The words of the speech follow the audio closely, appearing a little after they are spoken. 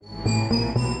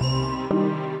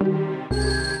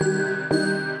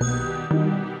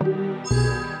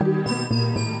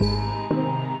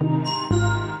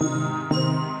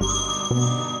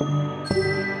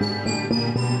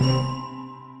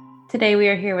Today we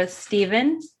are here with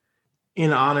Steven.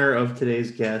 In honor of today's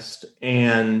guest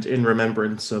and in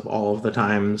remembrance of all of the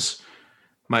times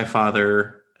my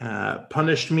father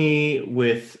punished me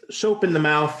with soap in the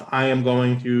mouth, I am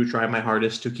going to try my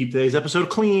hardest to keep today's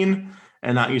episode clean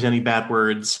and not use any bad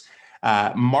words.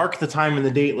 Mark the time and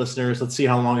the date, listeners. Let's see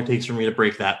how long it takes for me to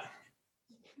break that.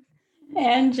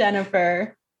 And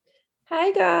Jennifer.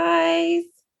 Hi, guys.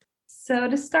 So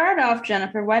to start off,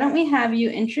 Jennifer, why don't we have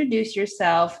you introduce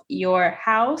yourself, your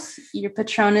house, your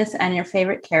Patronus, and your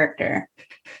favorite character?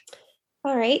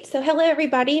 All right. So hello,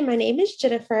 everybody. My name is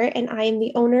Jennifer, and I am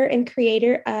the owner and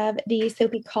creator of the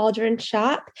Soapy Cauldron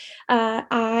shop.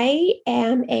 I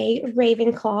am a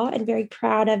Ravenclaw and very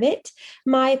proud of it.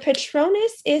 My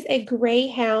Patronus is a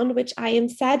Greyhound, which I am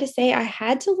sad to say I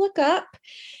had to look up.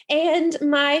 And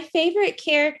my favorite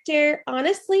character,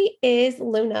 honestly, is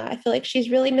Luna. I feel like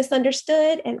she's really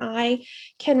misunderstood, and I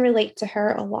can relate to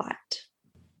her a lot.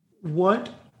 What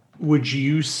would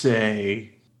you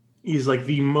say is like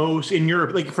the most, in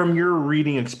your, like from your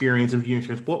reading experience and viewing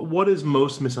experience, what is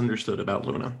most misunderstood about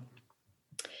Luna?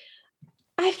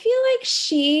 I feel like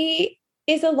she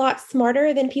is a lot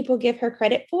smarter than people give her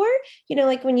credit for. You know,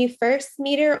 like when you first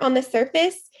meet her on the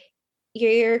surface,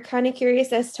 you're kind of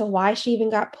curious as to why she even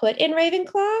got put in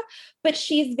Ravenclaw, but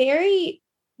she's very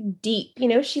deep. You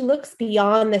know, she looks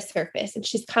beyond the surface and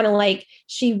she's kind of like,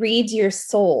 she reads your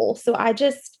soul. So I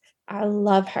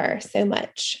love her so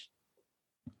much.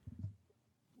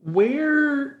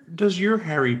 Where does your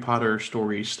Harry Potter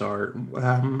story start?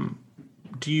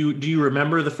 Do you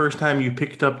remember the first time you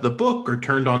picked up the book or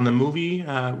turned on the movie?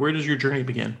 Where does your journey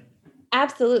begin?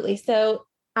 Absolutely. So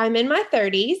I'm in my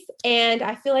 30s, and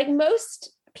I feel like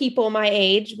most people my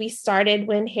age, we started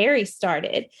when Harry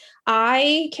started.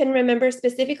 I can remember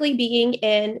specifically being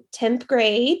in 10th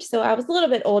grade. So I was a little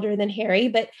bit older than Harry,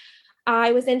 but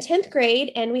I was in 10th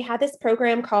grade, and we had this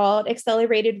program called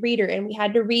Accelerated Reader, and we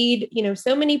had to read,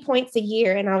 so many points a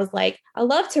year. And I was like, I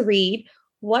love to read.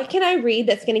 What can I read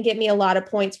that's going to get me a lot of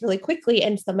points really quickly?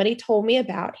 And somebody told me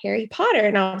about Harry Potter,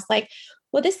 and I was like,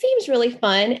 well, this seems really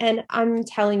fun. And I'm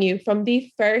telling you, from the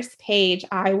first page,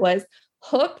 I was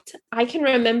hooked. I can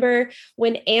remember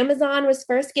when Amazon was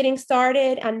first getting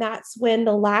started, and that's when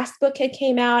the last book had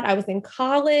came out. I was in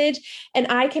college, and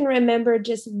I can remember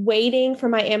just waiting for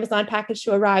my Amazon package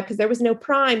to arrive because there was no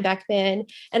Prime back then.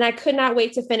 And I could not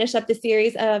wait to finish up the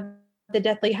series of the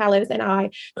Deathly Hallows. And I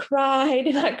cried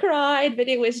and I cried, but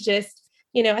it was just,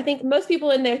 I think most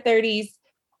people in their 30s,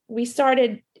 we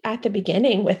started at the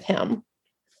beginning with him.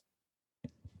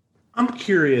 I'm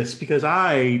curious because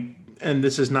and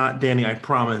this is not, Danny, I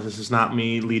promise this is not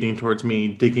me leading towards me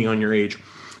digging on your age.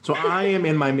 So I am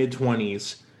in my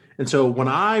mid-20s. And so when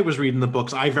I was reading the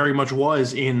books, I very much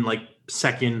was in like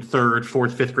second, third,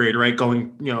 fourth, fifth grade, right?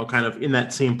 Going, kind of in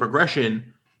that same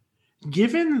progression.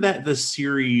 Given that the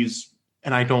series,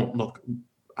 and I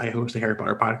host a Harry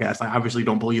Potter podcast. I obviously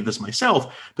don't believe this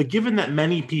myself, but given that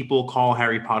many people call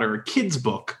Harry Potter a kid's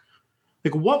book,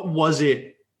 like what was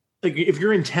it? Like if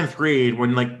you're in 10th grade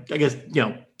when like, I guess,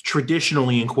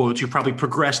 traditionally in quotes, you probably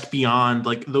progressed beyond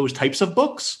like those types of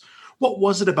books. What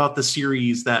was it about the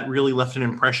series that really left an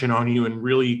impression on you and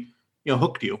really,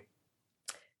 hooked you?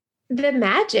 The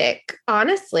magic,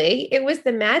 honestly, it was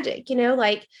the magic,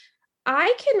 like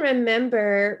I can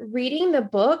remember reading the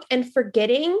book and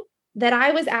forgetting that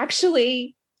I was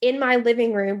actually in my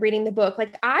living room reading the book.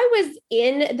 Like I was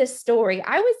in the story.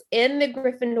 I was in the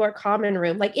Gryffindor common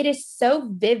room. Like it is so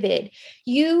vivid.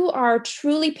 You are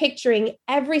truly picturing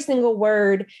every single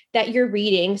word that you're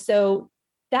reading. So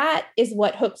that is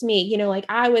what hooked me. Like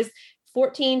I was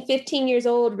 14, 15 years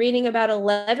old reading about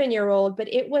 11-year-old,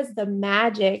 but it was the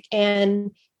magic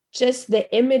and just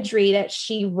the imagery that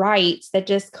she writes that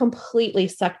just completely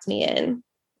sucked me in.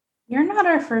 You're not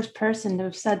our first person to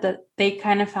have said that they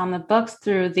kind of found the books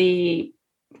through the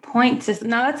point system.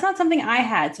 Now, that's not something I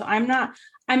had. So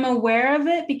I'm aware of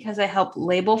it because I helped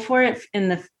label for it in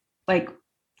the,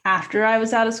 after I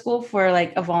was out of school for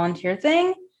like a volunteer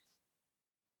thing.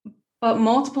 But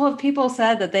multiple of people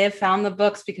said that they have found the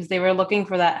books because they were looking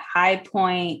for that high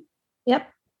point. Yep.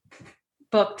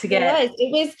 Book to get.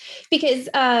 It was because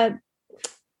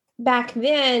back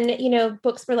then,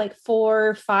 books were like 4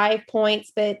 or 5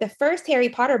 points, but the first Harry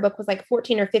Potter book was like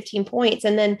 14 or 15 points.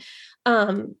 And then,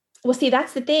 see,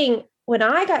 that's the thing. When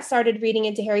I got started reading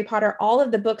into Harry Potter, all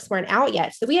of the books weren't out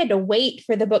yet. So we had to wait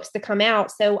for the books to come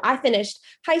out. So I finished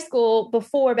high school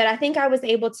before, but I think I was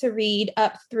able to read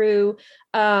up through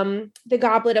The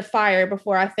Goblet of Fire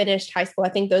before I finished high school. I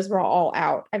think those were all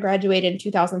out. I graduated in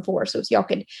 2004. So y'all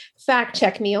could fact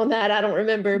check me on that. I don't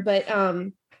remember, but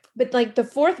but like the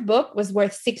fourth book was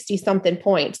worth 60 something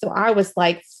points. So I was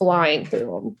like flying through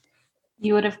them.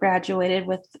 You would have graduated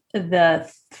with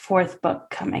the fourth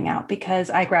book coming out, because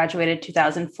I graduated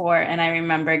 2004 and I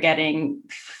remember getting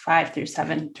 5 through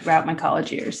 7 throughout my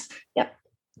college years. Yep.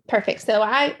 Perfect. So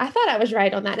I thought I was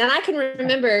right on that. And I can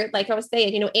remember, like I was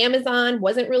saying, you know, Amazon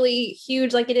wasn't really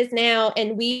huge like it is now.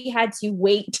 And we had to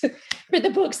wait for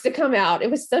the books to come out. It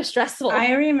was so stressful.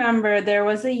 I remember there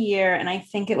was a year, and I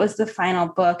think it was the final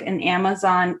book, and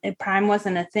Amazon, Prime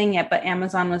wasn't a thing yet, but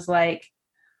Amazon was like,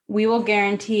 we will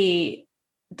guarantee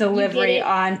delivery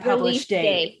on published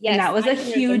date. Yes, and that was a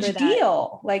huge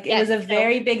deal. Like it was a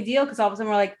very big deal, because all of a sudden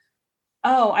we're like,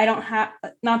 oh, I don't have,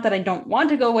 not that I don't want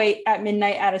to go wait at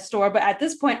midnight at a store, but at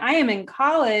this point I am in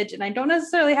college and I don't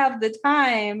necessarily have the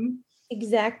time.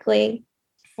 Exactly.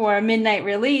 For a midnight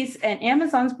release, and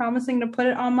Amazon's promising to put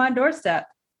it on my doorstep.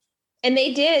 And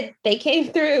they did. They came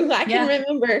through. I can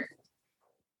remember.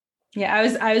 Yeah,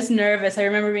 I was nervous. I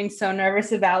remember being so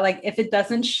nervous about, like, if it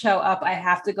doesn't show up, I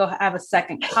have to go have a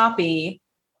second copy,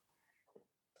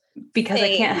 because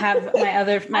I can't have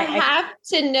I have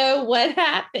to know what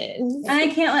happened. And I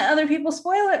can't let other people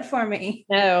spoil it for me.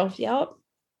 No. Yep.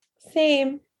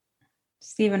 Same.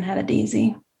 Stephen had it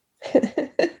easy.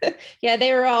 Yeah,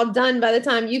 they were all done by the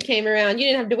time you came around. You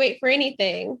didn't have to wait for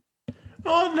anything.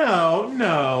 Oh,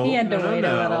 no. He had to wait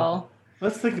a little.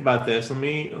 Let's think about this. Let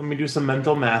me do some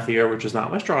mental math here, which is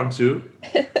not my strong suit.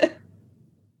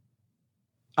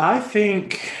 I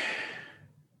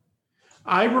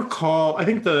recall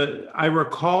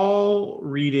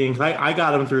reading, I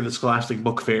got them through the Scholastic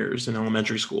Book Fairs in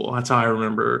elementary school. That's how I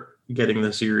remember getting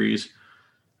the series.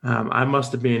 I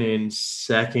must have been in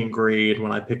second grade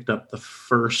when I picked up the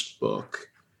first book.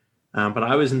 But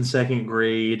I was in second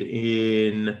grade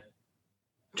in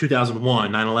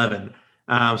 2001, 9/11.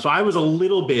 So I was a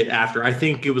little bit after. I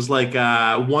think it was like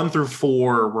 1 through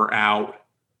 4 were out.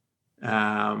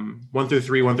 1 through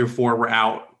 3, 1 through 4 were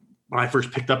out when I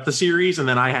first picked up the series, and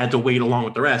then I had to wait along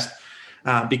with the rest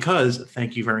because,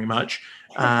 thank you very much,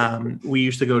 we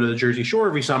used to go to the Jersey Shore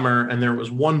every summer, and there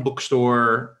was one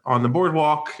bookstore on the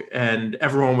boardwalk, and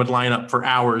everyone would line up for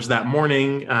hours that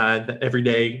morning, every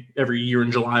day, every year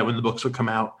in July when the books would come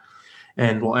out.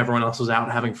 And while everyone else was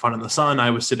out having fun in the sun,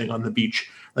 I was sitting on the beach,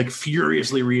 like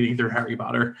furiously reading through Harry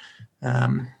Potter,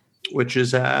 which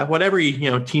is what every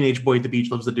teenage boy at the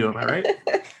beach loves to do. Am I right?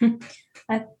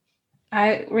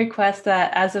 I request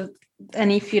that as of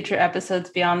any future episodes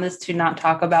beyond this to not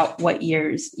talk about what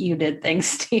years you did things,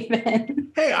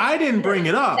 Stephen. Hey, I didn't bring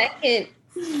it up.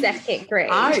 Second grade.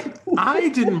 I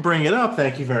didn't bring it up.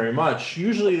 Thank you very much.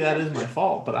 Usually that is my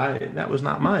fault, but that was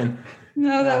not mine.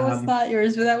 No, that was not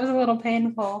yours, but that was a little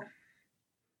painful.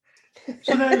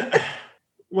 So then,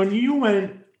 when you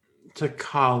went to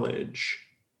college,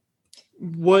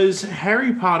 was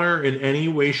Harry Potter in any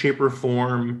way, shape, or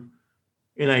form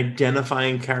an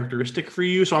identifying characteristic for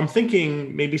you? So I'm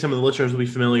thinking maybe some of the listeners will be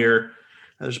familiar.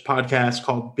 There's a podcast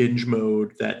called Binge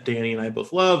Mode that Danny and I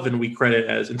both love, and we credit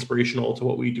as inspirational to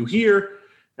what we do here.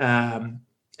 And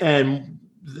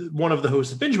one of the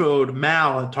hosts of Binge Mode,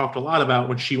 Mal, had talked a lot about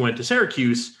when she went to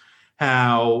Syracuse,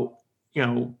 how,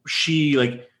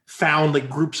 she found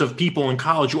groups of people in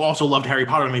college who also loved Harry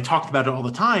Potter, and they talked about it all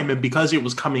the time. And because it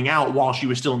was coming out while she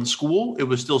was still in school, it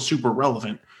was still super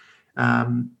relevant.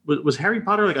 Was Harry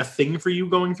Potter a thing for you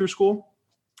going through school?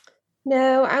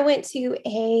 No, I went to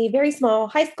a very small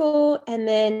high school, and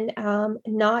then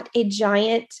not a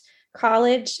giant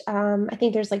college. I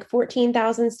think there's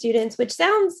 14,000 students, which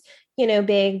sounds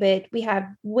big, but we have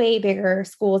way bigger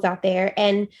schools out there.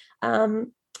 And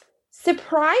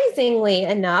surprisingly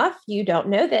enough, you don't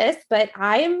know this, but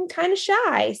I am kind of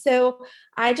shy. So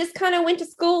I just kind of went to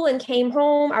school and came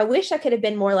home. I wish I could have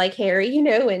been more like Harry,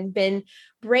 and been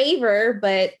braver,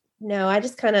 but no, I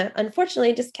just kind of,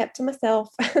 unfortunately, just kept to myself.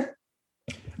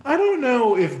 I don't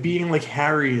know if being like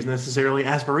Harry is necessarily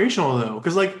aspirational, though,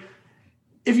 because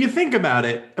if you think about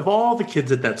it, of all the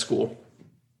kids at that school,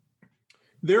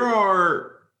 there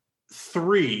are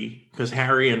 3, because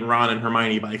Harry and Ron and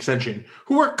Hermione by extension,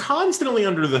 who are constantly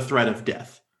under the threat of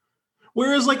death.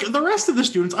 Whereas the rest of the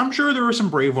students, I'm sure there are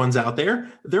some brave ones out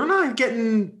there. They're not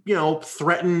getting,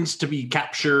 threatened to be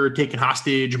captured, taken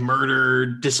hostage,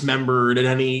 murdered, dismembered at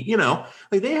any,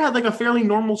 they had a fairly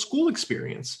normal school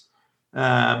experience.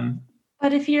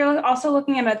 But if you're also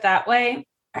looking at it that way,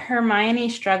 Hermione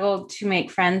struggled to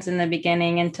make friends in the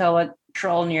beginning until a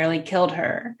troll nearly killed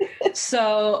her.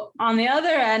 So on the other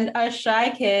end, us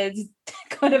shy kids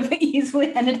could have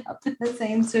easily ended up in the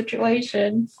same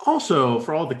situation. Also,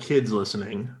 for all the kids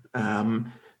listening,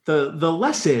 the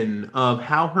lesson of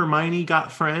how Hermione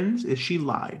got friends is she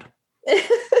lied.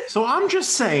 So I'm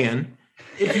just saying,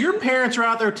 if your parents are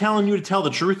out there telling you to tell the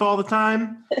truth all the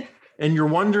time, and you're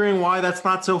wondering why that's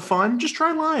not so fun, just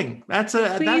try lying.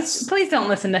 Please don't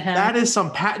listen to him. That is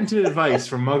some patented advice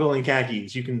from Muggle and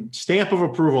Khakis. You can stamp of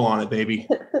approval on it, baby.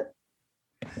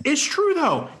 It's true,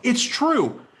 though. It's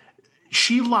true.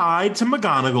 She lied to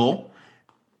McGonagall,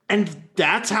 and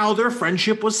that's how their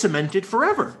friendship was cemented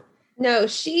forever. No,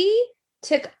 she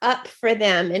took up for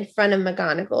them in front of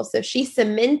McGonagall. So she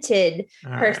cemented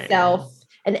herself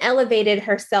and elevated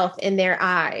herself in their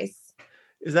eyes.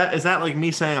 Is that like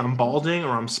me saying I'm balding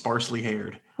or I'm sparsely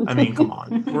haired? I mean, come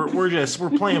on. We're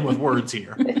playing with words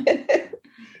here.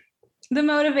 The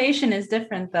motivation is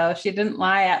different, though. She didn't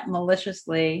lie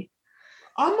maliciously.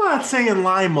 I'm not saying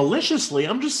lie maliciously.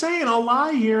 I'm just saying a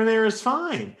lie here and there is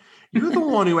fine. You're the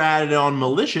one who added on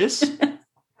malicious.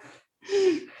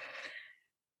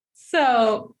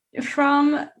 So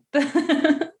from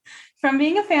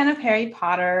being a fan of Harry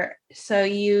Potter, so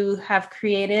you have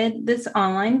created this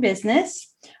online business.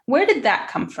 Where did that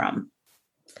come from?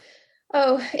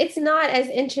 Oh, it's not as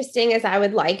interesting as I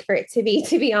would like for it to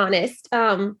be honest.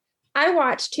 I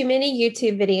watch too many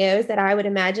YouTube videos that I would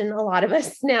imagine a lot of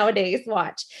us nowadays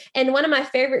watch. And one of my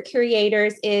favorite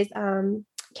creators is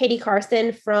Katie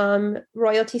Carson from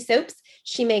Royalty Soaps.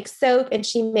 She makes soap and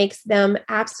she makes them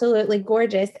absolutely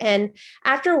gorgeous. And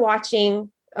after watching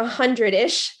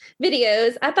 100-ish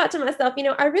videos, I thought to myself,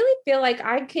 I really feel like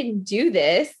I could do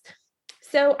this.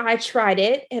 So I tried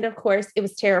it. And of course, it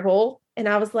was terrible. And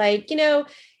I was like,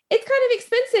 it's kind of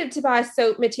expensive to buy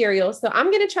soap material. So I'm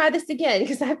going to try this again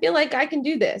because I feel like I can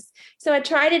do this. So I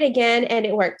tried it again and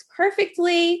it worked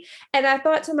perfectly. And I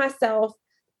thought to myself,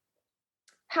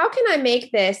 how can I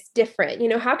make this different?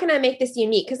 How can I make this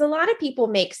unique? Because a lot of people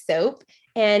make soap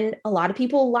and a lot of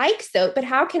people like soap, but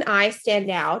how can I stand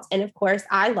out? And of course,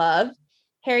 I love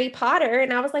Harry Potter.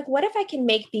 And I was like, what if I can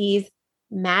make these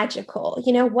magical?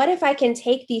 What if I can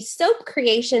take these soap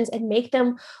creations and make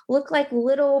them look like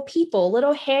little people,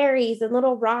 little Harrys and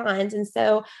little Rons? And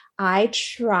so I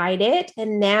tried it.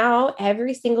 And now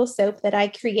every single soap that I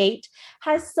create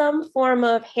has some form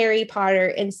of Harry Potter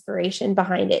inspiration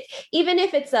behind it. Even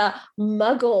if it's a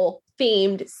Muggle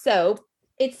themed soap,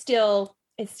 it's still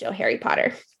Harry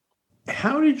Potter.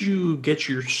 How did you get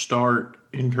your start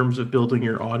in terms of building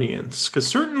your audience? Because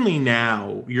certainly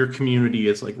now your community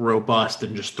is like robust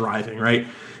and just thriving, right?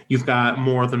 You've got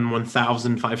more than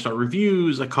 1,000 5-star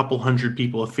reviews. A couple hundred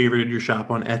people have favorited your shop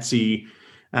on Etsy.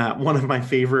 One of my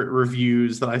favorite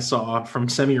reviews that I saw from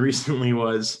Semi recently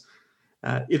was,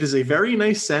 it is a very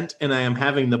nice scent and I am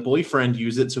having the boyfriend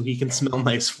use it so he can smell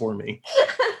nice for me.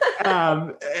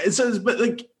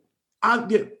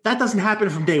 That doesn't happen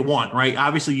from day one, right?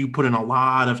 Obviously, you put in a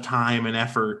lot of time and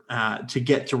effort to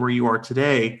get to where you are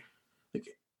today.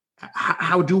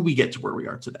 How do we get to where we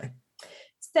are today?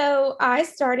 So I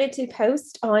started to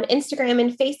post on Instagram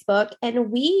and Facebook,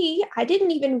 and I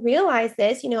didn't even realize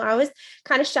this. I was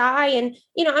kind of shy and,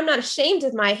 I'm not ashamed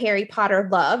of my Harry Potter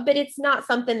love, but it's not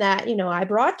something that, I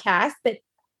broadcast. But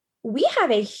we have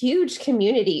a huge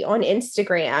community on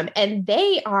Instagram and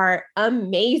they are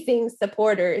amazing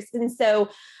supporters. And so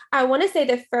I want to say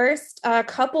the first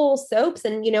couple soaps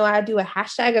and, I do a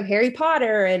hashtag of Harry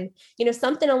Potter and,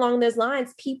 something along those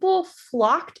lines, people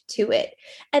flocked to it.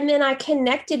 And then I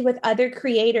connected with other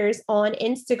creators on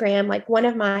Instagram, like one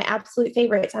of my absolute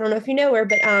favorites. I don't know if you know her,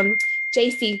 but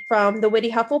JC from the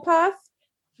Witty Hufflepuff,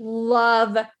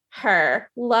 love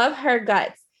her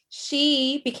guts.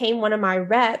 She became one of my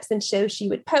reps. And so she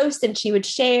would post and she would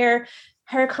share.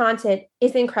 Her content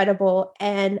is incredible.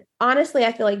 And honestly,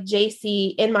 I feel like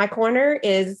JC in my corner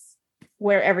is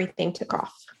where everything took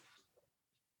off.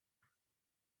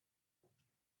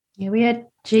 Yeah, we had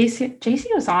JC. JC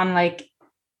was on like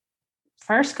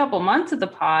first couple months of the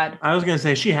pod. I was going to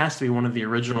say she has to be one of the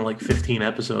original 15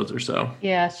 episodes or so.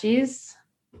 Yeah, she's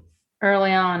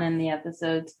early on in the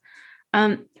episodes.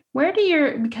 Where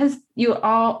do because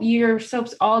your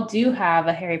soaps all do have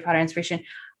a Harry Potter inspiration,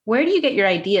 where do you get your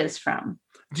ideas from?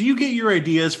 Do you get your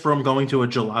ideas from going to a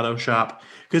gelato shop?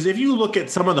 Because if you look at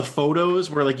some of the photos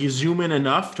where you zoom in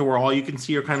enough to where all you can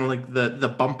see are kind of like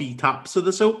the bumpy tops of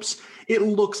the soaps, it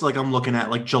looks like I'm looking at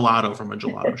gelato from a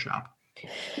gelato shop.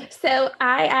 So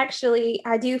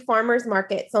I do farmers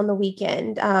markets on the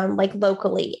weekend,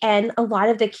 locally. And a lot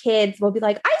of the kids will be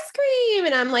like, ice cream.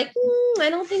 And I'm like, I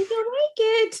don't think you'll like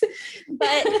it.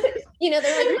 But,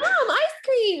 they're like, Mom, ice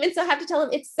cream. And so I have to tell them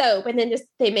it's soap. And then just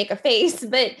they make a face.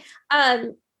 But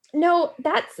no,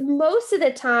 that's most of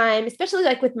the time, especially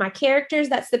with my characters,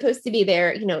 that's supposed to be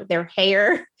their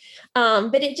hair.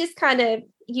 But it just kind of,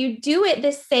 you do it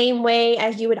the same way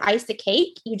as you would ice a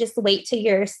cake. You just wait till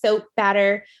your soap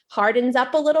batter hardens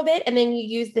up a little bit, and then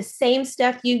you use the same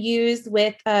stuff you use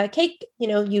with a cake.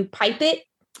 You pipe it.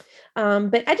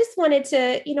 But I just wanted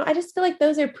to, I just feel like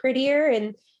those are prettier,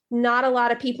 and not a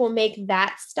lot of people make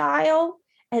that style.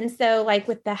 And so like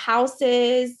with the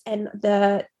houses and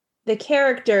the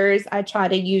characters, I try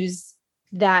to use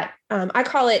that. I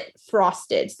call it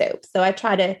frosted soap. So I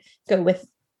try to go with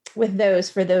those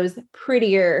for those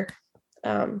prettier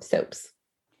soaps.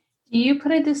 Do you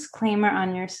put a disclaimer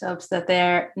on your soaps that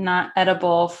they're not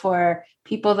edible for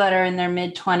people that are in their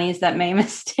mid-20s that may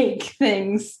mistake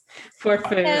things for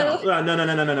food? No.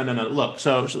 Look,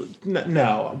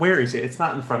 no. Where is it? It's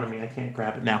not in front of me. I can't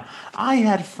grab it now. I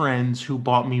had friends who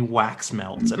bought me wax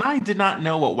melts, and I did not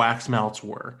know what wax melts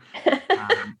were.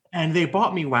 And they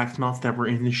bought me wax melts that were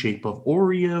in the shape of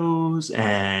Oreos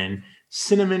and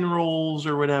cinnamon rolls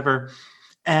or whatever.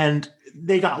 And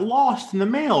they got lost in the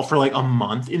mail for like a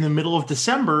month in the middle of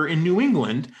December in New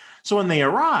England. So when they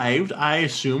arrived, I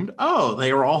assumed, oh,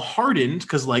 they were all hardened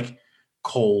because like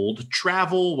cold,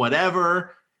 travel,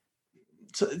 whatever.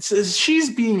 So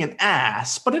she's being an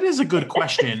ass, but it is a good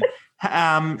question.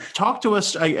 Talk to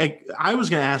us. I was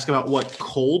going to ask about what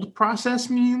cold process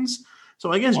means.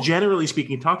 So I guess generally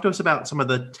speaking, talk to us about some of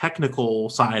the technical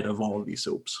side of all of these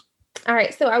soaps. All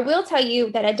right. So I will tell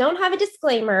you that I don't have a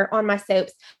disclaimer on my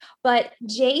soaps, but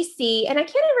JC, and I can't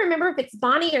even remember if it's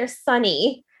Bonnie or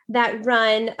Sunny that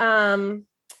run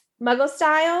Muggle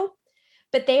Style,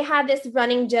 but they have this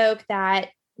running joke that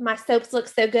my soaps look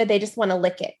so good, they just want to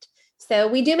lick it. So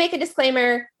we do make a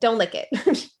disclaimer, don't lick it.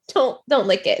 don't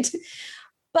lick it.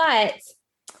 But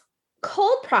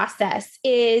cold process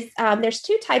is, there's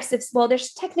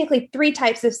there's technically 3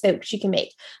 types of soaps you can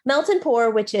make. Melt and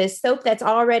pour, which is soap that's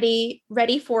already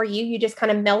ready for you. You just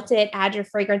kind of melt it, add your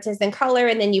fragrances and color,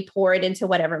 and then you pour it into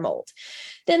whatever mold.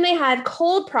 Then they have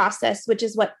cold process, which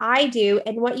is what I do.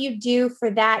 And what you do for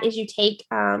that is you take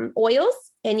oils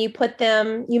and you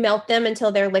melt them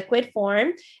until they're liquid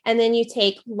form. And then you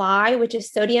take lye, which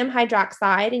is sodium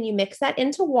hydroxide, and you mix that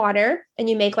into water and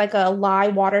you make like a lye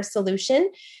water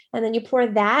solution. And then you pour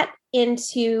that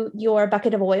into your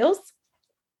bucket of oils.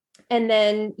 And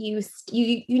then you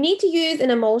need to use an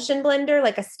emulsion blender,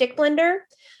 like a stick blender.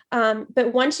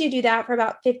 But once you do that for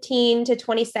about 15 to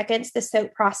 20 seconds, the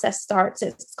soap process starts.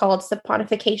 It's called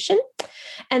saponification.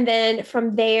 And then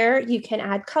from there, you can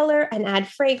add color and add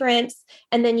fragrance,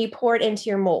 and then you pour it into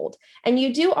your mold. And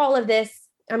you do all of this,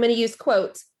 I'm going to use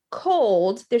quotes,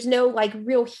 cold. There's no like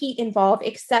real heat involved,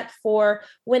 except for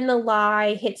when the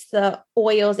lye hits the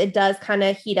oils, it does kind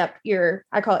of heat up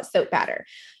I call it soap batter.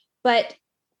 But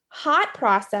hot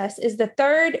process is the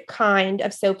third kind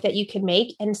of soap that you can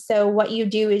make. And so what you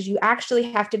do is you actually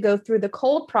have to go through the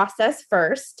cold process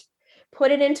first,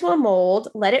 put it into a mold,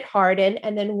 let it harden.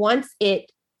 And then once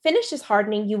it finishes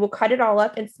hardening, you will cut it all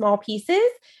up in small pieces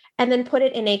and then put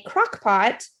it in a crock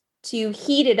pot to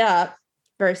heat it up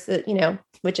versus,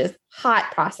 which is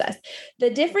hot process. The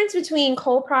difference between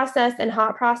cold process and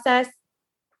hot process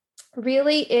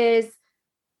really is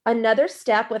another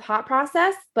step with hot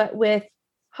process, but with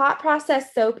hot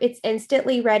process soap, it's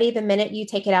instantly ready the minute you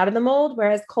take it out of the mold,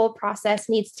 whereas cold process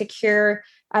needs to cure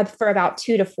for about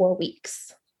 2 to 4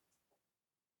 weeks.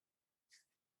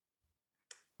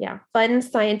 Yeah, fun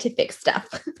scientific stuff.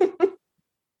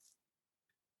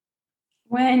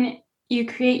 When you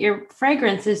create your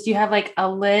fragrances, do you have like a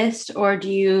list, or do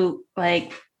you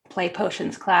like play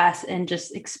potions class and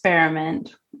just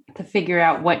experiment to figure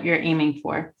out what you're aiming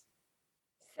for?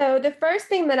 So the first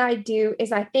thing that I do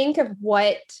is I think of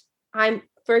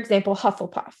for example,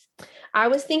 Hufflepuff. I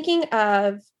was thinking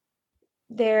of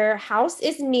their house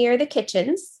is near the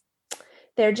kitchens.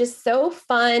 They're just so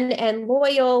fun and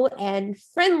loyal and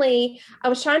friendly. I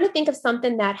was trying to think of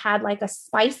something that had like a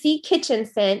spicy kitchen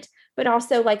scent, but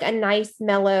also like a nice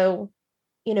mellow,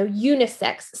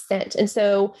 unisex scent. And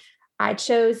so I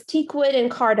chose teakwood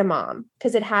and cardamom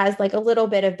because it has like a little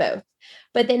bit of both.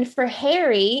 But then for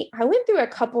Harry, I went through a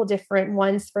couple different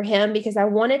ones for him because I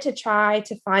wanted to try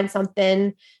to find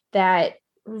something that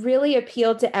really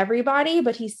appealed to everybody,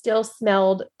 but he still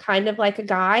smelled kind of like a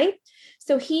guy.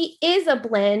 So he is a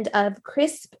blend of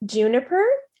crisp juniper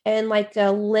and like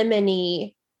a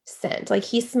lemony scent. Like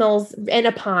he smells, and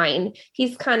a pine.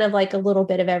 He's kind of like a little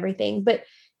bit of everything. But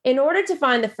in order to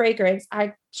find the fragrance,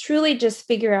 I truly just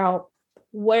figure out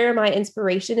where my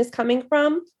inspiration is coming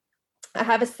from. I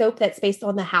have a soap that's based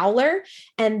on the Howler,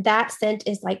 and that scent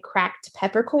is like cracked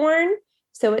peppercorn.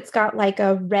 So it's got like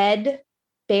a red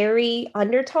berry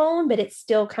undertone, but it's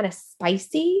still kind of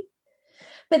spicy.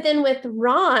 But then with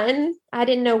Ron, I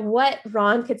didn't know what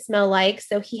Ron could smell like.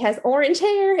 So he has orange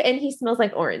hair and he smells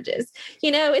like oranges.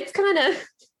 It's kind of,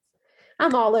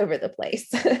 I'm all over the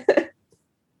place.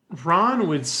 Ron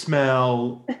would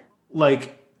smell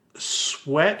like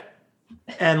sweat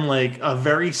and like a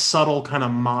very subtle kind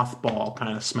of mothball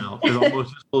kind of smell because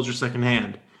almost his clothes are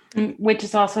secondhand. Which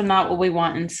is also not what we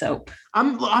want in soap.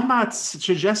 I'm not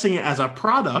suggesting it as a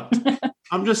product.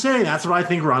 I'm just saying that's what I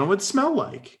think Ron would smell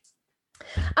like.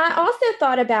 I also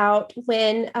thought about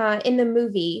when in the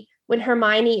movie, when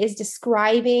Hermione is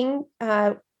describing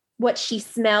what she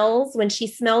smells when she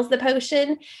smells the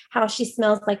potion, how she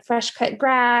smells like fresh cut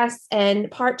grass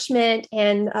and parchment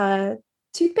and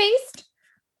toothpaste.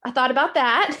 I thought about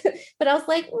that, but I was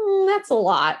like, that's a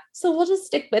lot. So we'll just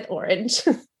stick with orange.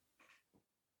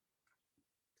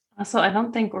 Also, I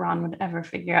don't think Ron would ever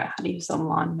figure out how to use a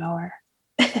lawnmower.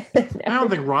 No. I don't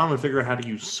think Ron would figure out how to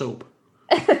use soap.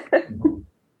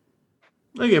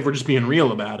 Like, if we're just being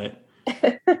real about it.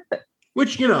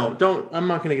 Which, I'm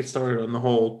not going to get started on the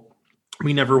whole,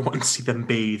 we never want to see them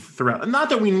bathe throughout. Not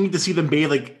that we need to see them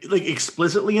bathe like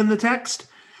explicitly in the text,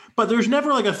 but there's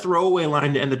never like a throwaway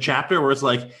line to end the chapter where it's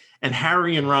like, and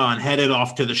Harry and Ron headed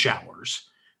off to the showers.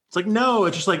 It's like, no,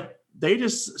 it's just like, they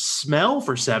just smell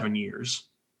for 7 years.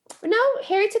 No,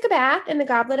 Harry took a bath in the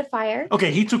Goblet of Fire.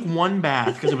 Okay, he took one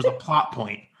bath because it was a plot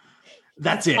point.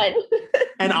 That's it.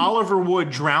 And Oliver Wood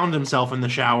drowned himself in the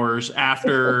showers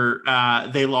after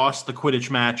they lost the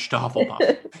Quidditch match to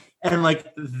Hufflepuff. And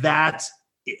that's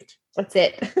it. That's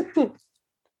it.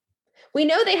 We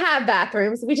know they have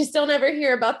bathrooms. We just don't ever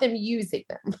hear about them using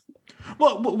them.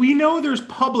 Well, we know there's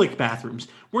public bathrooms.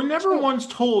 We're never once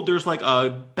told there's like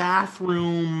a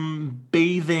bathroom,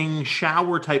 bathing,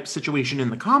 shower type situation in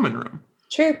the common room.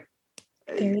 True.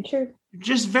 Very true.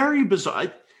 Just very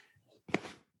bizarre.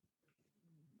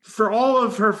 For all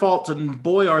of her faults, and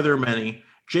boy, are there many,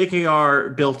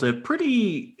 JKR built a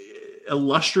pretty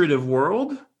illustrative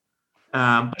world.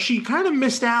 But she kind of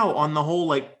missed out on the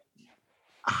whole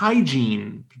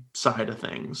hygiene side of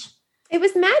things. It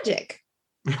was magic.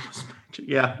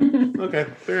 Yeah. Okay.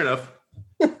 Fair enough.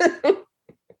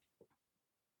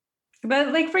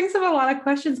 But brings up a lot of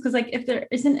questions because if there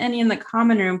isn't any in the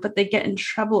common room, but they get in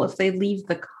trouble if they leave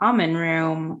the common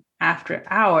room after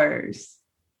hours.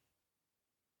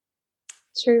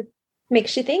 True.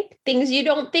 Makes you think things you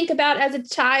don't think about as a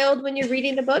child when you're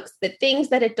reading the books, but things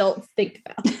that adults think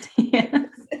about. Yeah.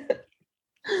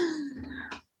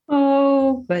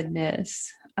 Oh,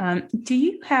 goodness. Do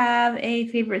you have a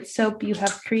favorite soap you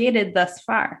have created thus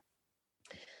far?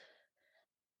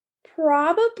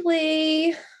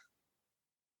 Probably.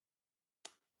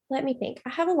 Let me think. I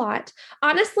have a lot.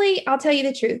 Honestly, I'll tell you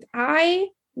the truth.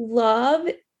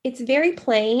 It's very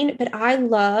plain, but I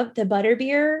love the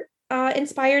butterbeer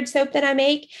inspired soap that I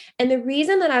make. And the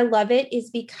reason that I love it is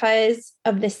because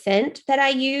of the scent that I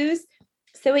use.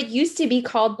 So it used to be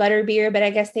called butterbeer, but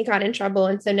I guess they got in trouble.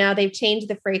 And so now they've changed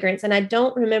the fragrance. And I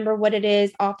don't remember what it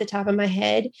is off the top of my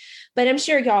head, but I'm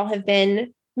sure y'all have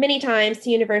been many times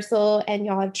to Universal and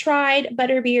y'all have tried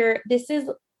butterbeer. This is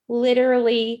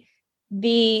literally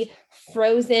the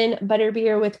frozen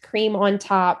butterbeer with cream on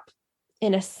top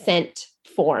in a scent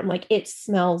form. It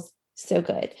smells so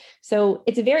good. So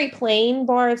it's a very plain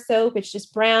bar of soap. It's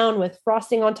just brown with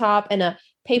frosting on top and a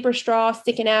paper straw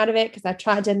sticking out of it because I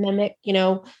tried to mimic, a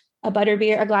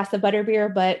glass of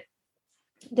butterbeer, but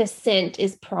the scent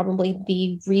is probably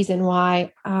the reason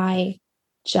why I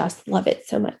just love it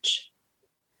so much.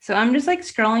 So I'm just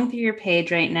scrolling through your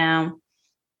page right now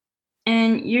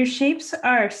and your shapes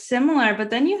are similar, but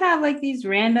then you have these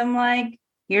random,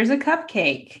 here's a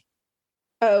cupcake.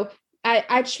 Oh,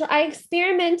 I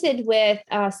experimented with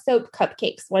soap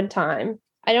cupcakes one time.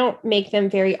 I don't make them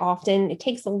very often. It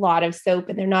takes a lot of soap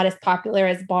and they're not as popular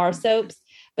as bar soaps,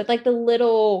 but the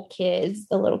little kids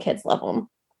love them.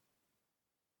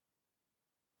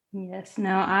 Yes,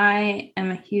 no, I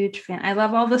am a huge fan. I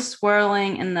love all the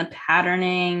swirling and the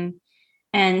patterning.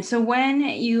 And so when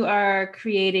you are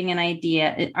creating an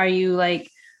idea, are you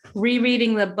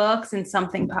rereading the books and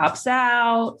something pops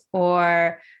out?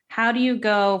 Or how do you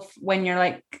go when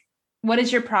you're what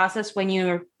is your process when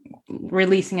you're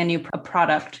releasing a new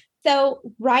product? So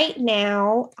right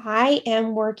now I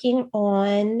am working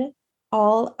on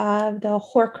all of the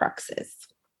Horcruxes.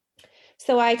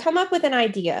 So I come up with an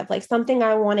idea of something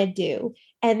I want to do.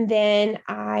 And then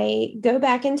I go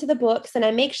back into the books and I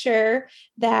make sure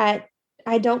that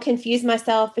I don't confuse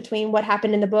myself between what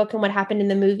happened in the book and what happened in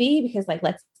the movie, because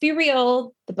let's be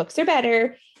real, the books are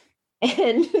better.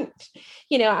 And,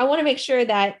 I want to make sure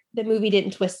that the movie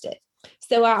didn't twist it.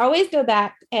 So I always go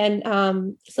back and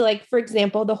so like, for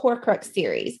example, the Horcrux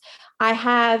series, I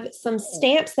have some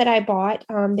stamps that I bought.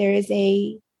 There is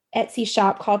a Etsy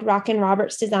shop called Rockin'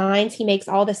 Roberts Designs. He makes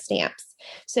all the stamps.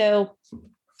 So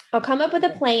I'll come up with a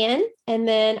plan, and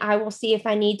then I will see if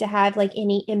I need to have like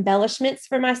any embellishments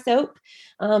for my soap.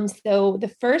 So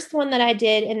the first one that I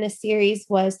did in the series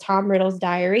was Tom Riddle's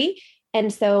diary.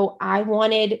 And so I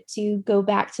wanted to go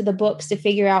back to the books to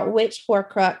figure out which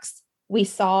Horcrux we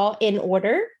saw in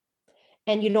order.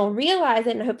 And you don't realize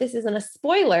it, and I hope this isn't a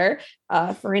spoiler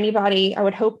for anybody. I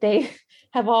would hope they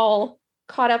have all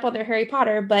caught up on their Harry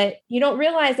Potter, but you don't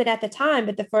realize it at the time.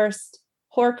 But the first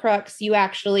Horcrux you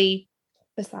actually,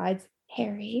 besides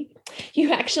Harry,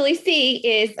 you actually see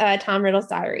is Tom Riddle's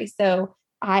diary. So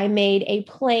I made a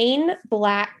plain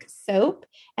black soap,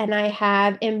 and I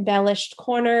have embellished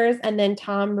corners, and then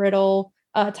Tom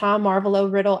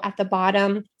Marvolo Riddle at the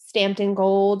bottom, stamped in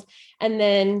gold. And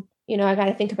then, I got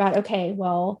to think about, okay,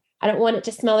 well, I don't want it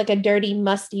to smell like a dirty,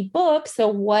 musty book. So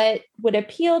what would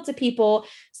appeal to people?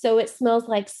 So it smells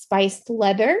like spiced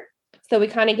leather. So we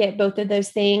kind of get both of those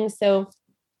things. So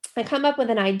I come up with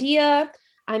an idea.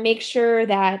 I make sure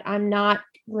that I'm not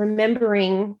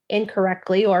remembering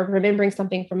incorrectly or remembering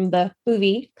something from the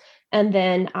movie. And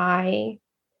then I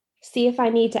see if I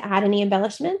need to add any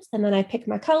embellishments. And then I pick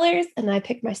my colors and I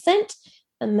pick my scent,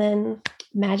 and then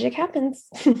magic happens.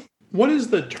 What is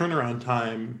the turnaround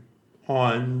time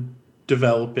on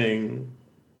developing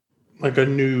like a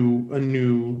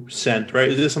new scent, right?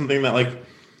 Is this something that like,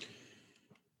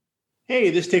 hey,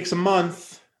 this takes a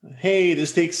month. Hey,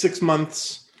 this takes 6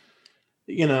 months.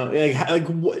 Where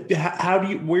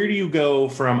do you go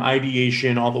from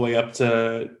ideation all the way up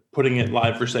to putting it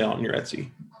live for sale on your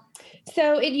Etsy?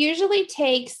 So it usually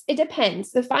it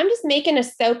depends. If I'm just making a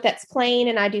soap that's plain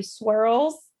and I do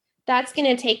swirls, that's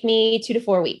going to take me 2 to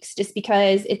 4 weeks, just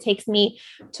because it takes me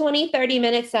 20-30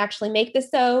 minutes to actually make the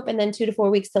soap, and then 2 to 4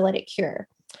 weeks to let it cure.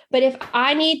 But if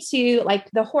I need to,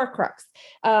 like the Horcrux,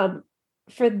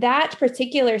 for that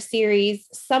particular series,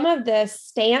 some of the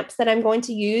stamps that I'm going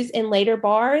to use in later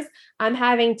bars, I'm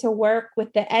having to work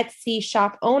with the Etsy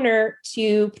shop owner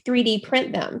to 3D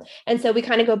print them. And so we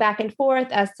kind of go back and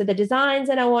forth as to the designs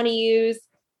that I want to use.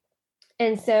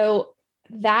 And so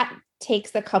that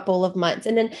takes a couple of months.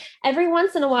 And then every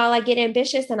once in a while, I get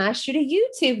ambitious and I shoot a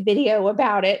YouTube video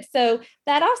about it. So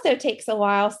that also takes a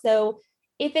while. So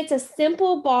if it's a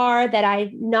simple bar that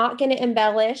I'm not going to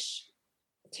embellish,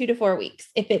 2 to 4 weeks.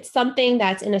 If it's something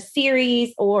that's in a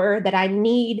series or that I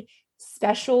need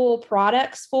special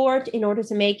products for in order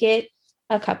to make it,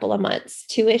 a couple of months,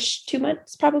 2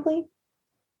 months probably.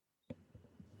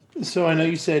 So I know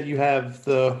you said you have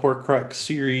the Horcrux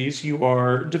series you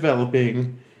are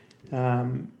developing.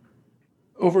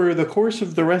 Over the course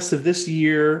of the rest of this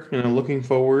year, looking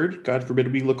forward, God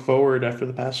forbid we look forward after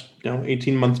the past,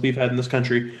 18 months we've had in this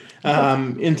country,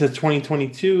 into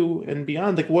 2022 and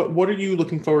beyond. Like, what are you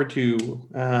looking forward to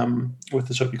with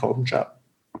the Soapy Cauldron Shop?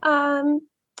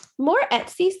 More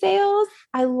Etsy sales.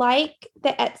 I like the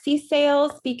Etsy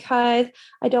sales because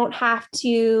I don't have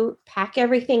to pack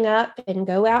everything up and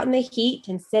go out in the heat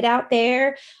and sit out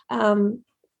there.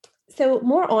 So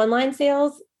more online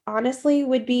sales, honestly,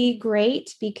 would be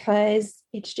great because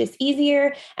it's just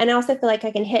easier. And I also feel like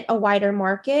I can hit a wider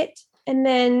market, and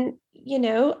then,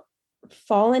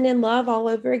 falling in love all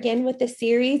over again with the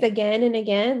series again and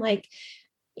again. Like,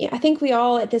 I think we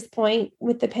all at this point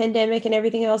with the pandemic and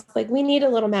everything else, like we need a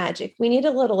little magic. We need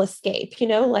a little escape,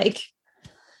 like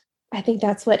I think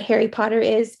that's what Harry Potter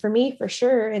is for me, for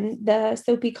sure. And the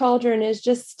Soapy Cauldron is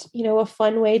just, a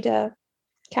fun way to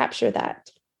capture that.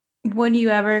 Would you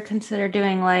ever consider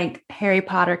doing like Harry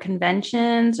Potter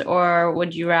conventions, or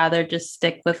would you rather just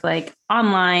stick with like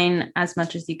online as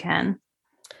much as you can?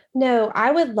 No,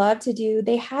 I would love to do.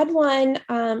 They had one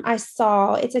I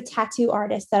saw. It's a tattoo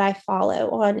artist that I follow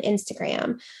on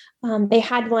Instagram. They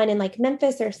had one in like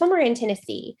Memphis or somewhere in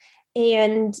Tennessee,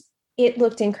 and it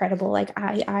looked incredible. Like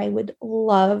I would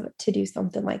love to do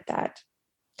something like that,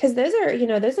 because those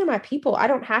are my people. I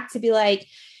don't have to be like,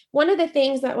 one of the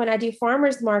things that when I do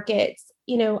farmers markets,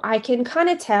 I can kind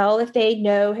of tell if they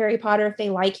know Harry Potter, if they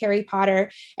like Harry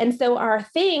Potter. And so our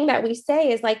thing that we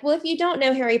say is like, well, if you don't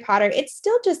know Harry Potter, it's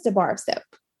still just a bar of soap.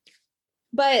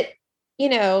 But,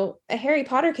 a Harry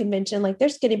Potter convention, like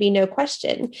there's going to be no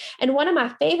question. And one of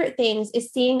my favorite things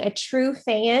is seeing a true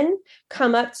fan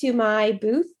come up to my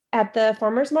booth at the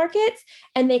farmers markets,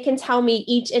 and they can tell me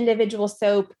each individual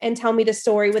soap and tell me the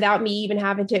story without me even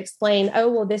having to explain, oh,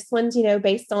 well, this one's,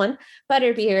 based on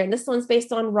butterbeer and this one's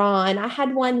based on Ron. I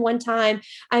had one time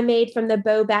I made from the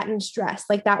Beau Batten's dress.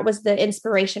 Like that was the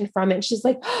inspiration from it. She's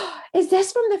like, oh, is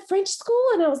this from the French school?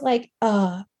 And I was like,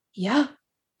 yeah.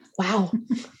 Wow.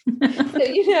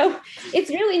 So, it's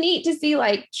really neat to see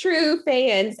like true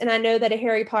fans. And I know that a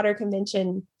Harry Potter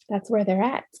convention, that's where they're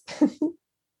at.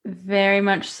 Very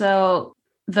much so.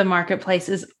 The marketplace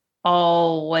is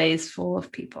always full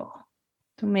of people.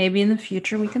 So maybe in the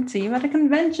future we can see you at a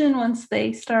convention once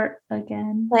they start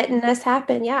again. Letting us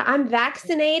happen. Yeah, I'm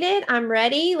vaccinated. I'm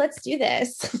ready. Let's do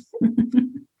this.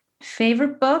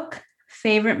 Favorite book,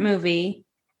 favorite movie,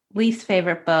 least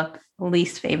favorite book,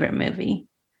 least favorite movie.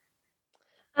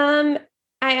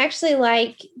 I actually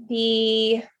like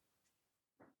I'm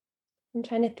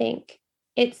trying to think.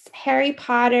 It's Harry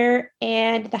Potter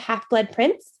and the Half-Blood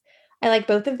Prince. I like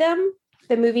both of them,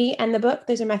 the movie and the book.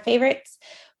 Those are my favorites.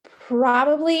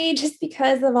 Probably just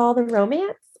because of all the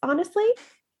romance, honestly.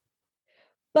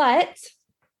 But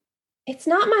it's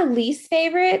not my least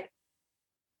favorite,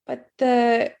 but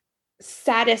the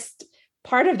saddest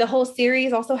part of the whole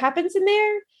series also happens in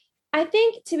there. I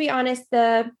think, to be honest,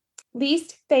 the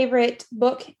least favorite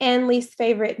book and least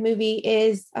favorite movie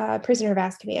is Prisoner of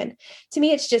Azkaban. To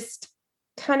me, it's just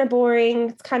kind of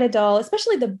boring. It's kind of dull,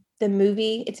 especially the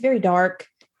movie. It's very dark.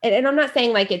 And I'm not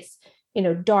saying like it's,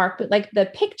 dark, but like the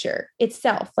picture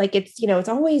itself, like it's, it's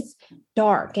always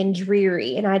dark and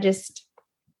dreary. And it's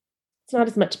not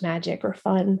as much magic or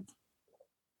fun.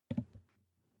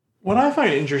 What I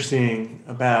find interesting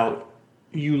about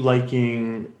you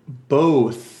liking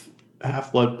both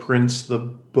Half-Blood Prince, the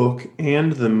book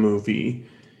and the movie,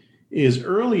 is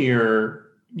earlier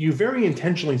you very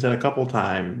intentionally said a couple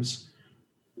times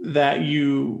that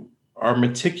you are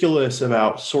meticulous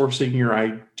about sourcing your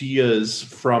ideas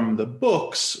from the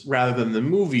books rather than the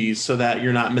movies so that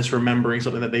you're not misremembering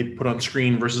something that they put on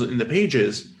screen versus in the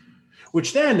pages,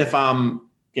 which then if I'm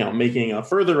making a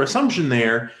further assumption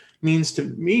there means to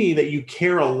me that you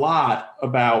care a lot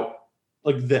about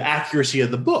like the accuracy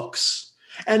of the books.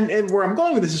 And where I'm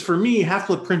going with this is, for me,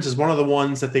 Half-Blood Prince is one of the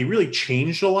ones that they really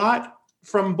changed a lot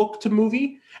from book to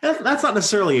movie. And that's not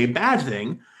necessarily a bad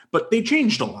thing, but they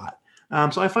changed a lot.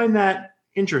 So I find that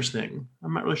interesting.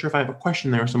 I'm not really sure if I have a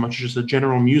question there so much as just a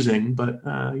general musing, but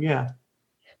yeah.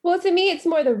 Well, to me, it's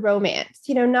more the romance,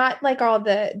 not like all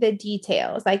the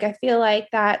details. Like, I feel like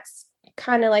that's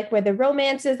kind of like where the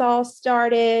romances all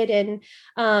started. And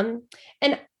I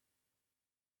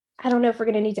don't know if we're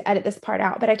going to need to edit this part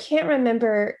out, but I can't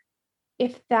remember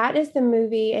if that is the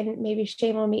movie, and maybe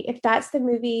shame on me, if that's the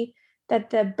movie that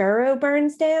the burrow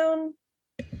burns down.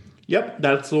 Yep,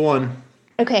 that's the one.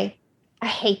 Okay. I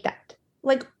hate that.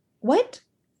 Like, what?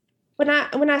 When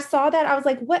I saw that, I was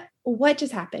like, what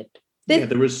just happened?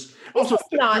 There was also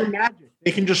not magic.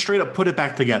 They can just straight up put it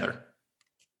back together.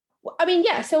 I mean,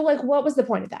 yeah. So like, what was the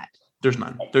point of that? There's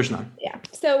none. Yeah.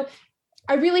 So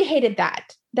I really hated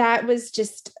that. That was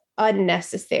just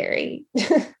unnecessary.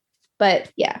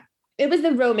 But yeah, it was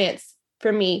the romance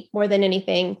for me more than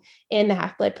anything in the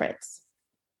Half-Blood Prince.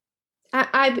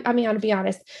 I mean, I'll be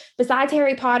honest, besides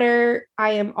Harry Potter,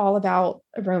 I am all about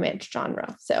a romance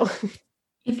genre. So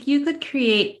if you could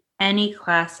create any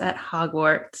class at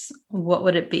Hogwarts, what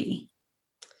would it be?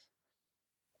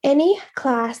 Any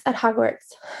class at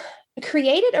Hogwarts.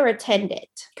 Create it or attend it?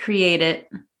 Create it.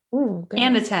 Ooh,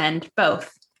 and attend.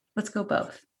 Both. Let's go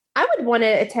both. I would want to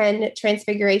attend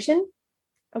Transfiguration.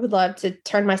 I would love to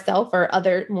turn myself or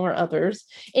more others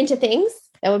into things.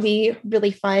 That would be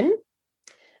really fun.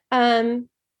 I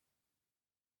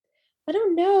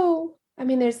don't know. I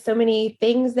mean, there's so many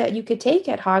things that you could take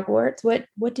at Hogwarts. What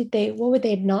would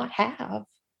they not have?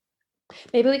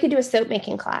 Maybe we could do a soap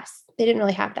making class. They didn't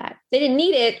really have that. They didn't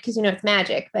need it because, it's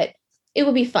magic, but it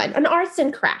would be fun. An arts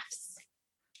and crafts.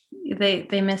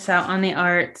 They miss out on the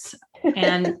arts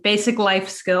and basic life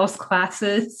skills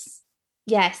classes.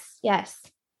 Yes.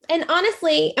 And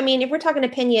honestly, I mean, if we're talking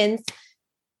opinions,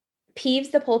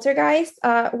 Peeves the Poltergeist,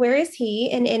 where is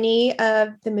he in any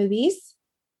of the movies?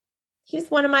 He was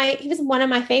one of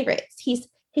my favorites. He's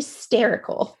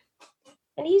hysterical.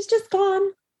 And he's just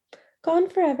gone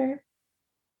forever.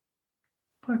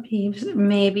 Poor Peeves.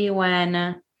 Maybe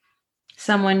when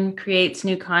someone creates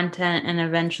new content and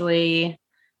eventually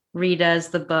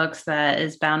redoes the books, that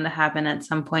is bound to happen at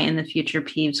some point in the future,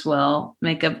 Peeves will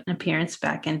make an appearance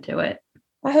back into it.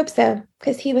 I hope so,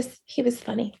 because he was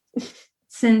funny.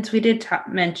 Since we did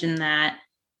mention that,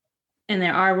 and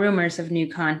there are rumors of new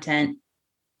content,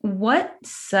 What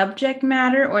subject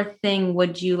matter or thing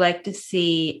would you like to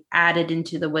see added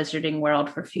into the wizarding world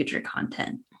for future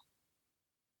content?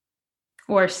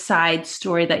 Or side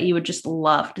story that you would just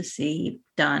love to see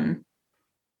done?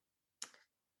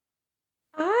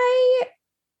 I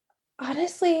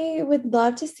honestly would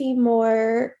love to see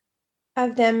more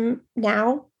of them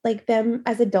now, like them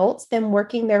as adults, them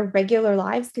working their regular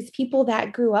lives, because people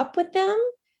that grew up with them,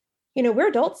 we're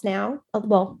adults now.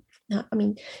 Well, I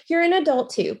mean, you're an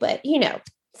adult too, but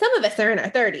some of us are in our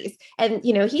 30s. And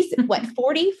he's what,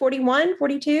 40, 41,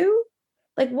 42?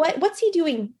 Like what's he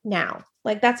doing now?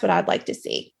 Like that's what I'd like to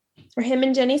see. Are him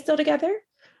and Jenny still together?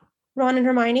 Ron and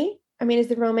Hermione? I mean, is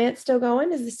the romance still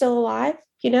going? Is it still alive?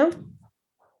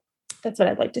 That's what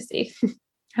I'd like to see.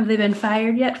 Have they been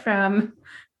fired yet from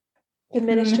The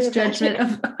Ministry of misjudgment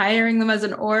Magic? of hiring them as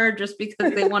an Auror just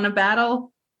because they won a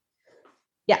battle?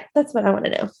 Yeah, that's what I want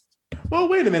to know. Well,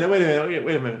 wait a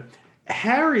minute.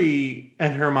 Harry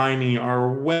and Hermione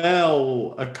are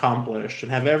well accomplished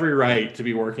and have every right to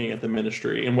be working at the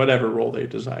Ministry in whatever role they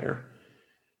desire.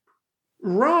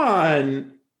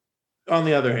 Ron, on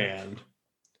the other hand,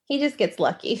 He just gets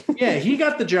lucky. yeah, he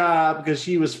got the job because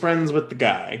he was friends with the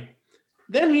guy.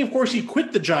 Then he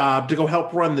quit the job to go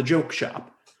help run the joke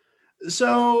shop.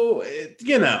 So,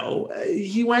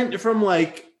 he went from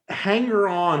like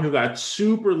hanger-on who got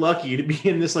super lucky to be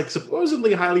in this like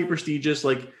supposedly highly prestigious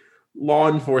like law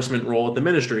enforcement role at the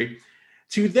Ministry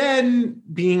to then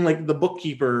being like the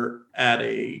bookkeeper at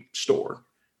a store.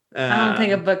 I don't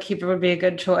think a bookkeeper would be a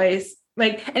good choice.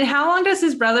 Like, and how long does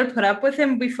his brother put up with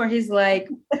him before he's like,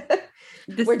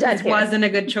 this wasn't a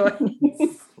good choice?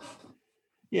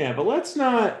 Yeah, but let's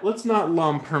not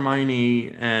lump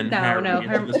Hermione and Harry. No,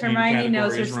 Hermione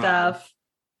knows her stuff.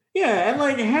 Yeah, and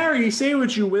like Harry, say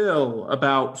what you will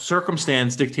about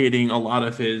circumstance dictating a lot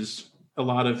of his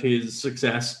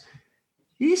success.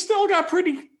 He still got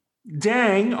pretty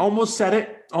dang, almost said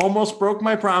it, almost broke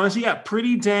my promise. He got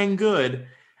pretty dang good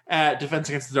at Defense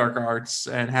Against the Dark Arts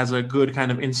and has a good kind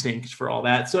of instinct for all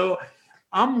that. So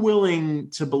I'm willing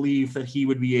to believe that he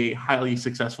would be a highly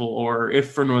successful, or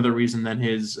if for no other reason than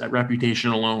his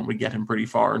reputation alone would get him pretty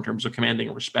far in terms of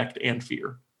commanding respect and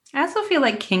fear. I also feel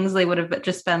like Kingsley would have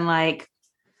just been like,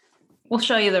 we'll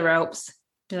show you the ropes.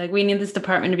 Be like, we need this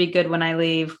department to be good when I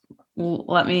leave.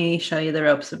 Let me show you the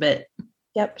ropes a bit.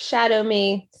 Yep. Shadow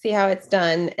me, see how it's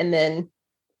done, and then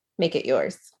make it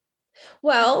yours.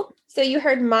 Well, so you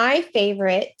heard my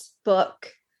favorite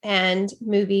book and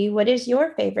movie. What is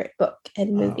your favorite book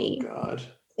and movie? Oh, God.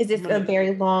 Is this a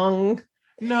very long?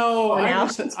 No,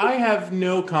 I have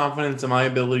no confidence in my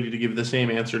ability to give the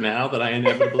same answer now that I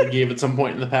inevitably gave at some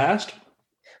point in the past.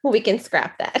 Well, we can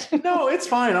scrap that. No, it's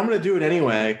fine. I'm going to do it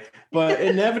anyway. But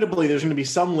inevitably, there's going to be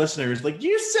some listeners like,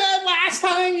 you said last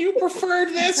time you preferred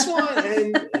this one.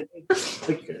 And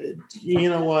like, you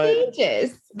know what?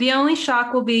 Changes. The only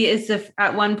shock will be is if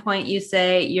at one point you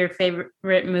say your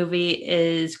favorite movie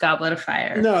is Goblet of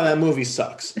Fire. No, that movie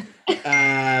sucks.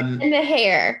 And the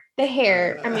hair.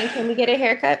 I mean, can we get a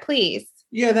haircut, please?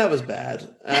 Yeah, that was bad.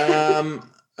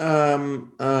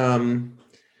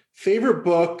 Favorite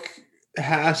book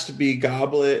has to be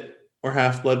Goblet or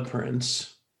Half-Blood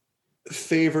Prince.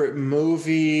 Favorite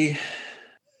movie,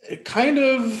 kind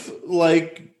of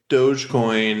like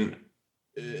Dogecoin.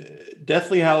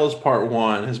 Deathly Hallows Part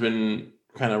 1 has been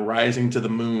kind of rising to the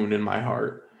moon in my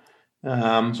heart. So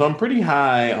I'm pretty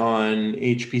high on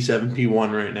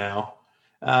HP7P1 right now.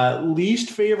 Least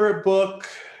favorite book,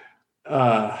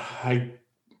 I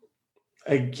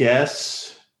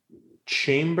guess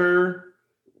Chamber.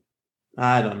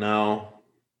 I don't know.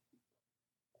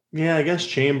 Yeah, I guess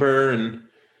Chamber. And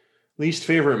least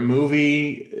favorite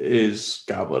movie is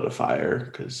Goblet of Fire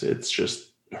because it's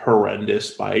just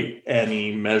horrendous by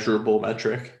any measurable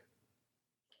metric.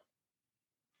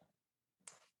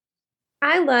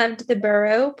 I loved the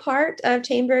burrow part of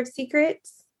Chamber of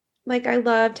Secrets. Like I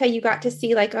loved how you got to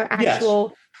see like an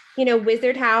actual,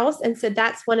 wizard house. And so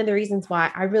that's one of the reasons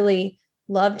why I really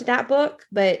loved that book.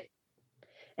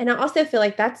 And I also feel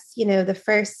like that's, the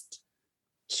first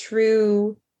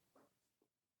true,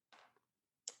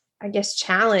 I guess,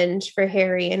 challenge for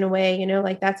Harry in a way,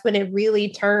 like that's when it really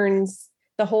turns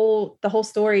the whole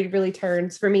story really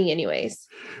turns for me anyways.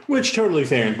 Which totally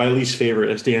fair. And my least favorite,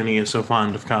 as Danny is so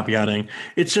fond of caveating,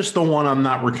 it's just the one I'm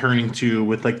not returning to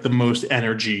with like the most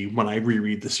energy when I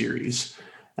reread the series.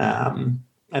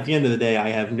 At the end of the day, I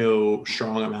have no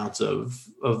strong amounts of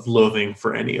loathing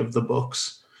for any of the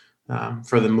books.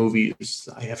 For the movies,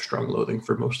 I have strong loathing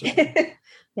for most of them.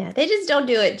 Yeah, they just don't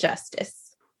do it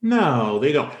justice. No,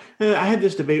 they don't. I had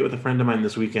this debate with a friend of mine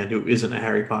this weekend who isn't a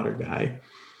Harry Potter guy,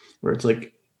 where it's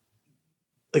like,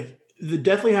 like the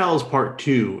Deathly Hallows Part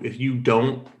 2, if you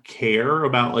don't care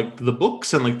about like the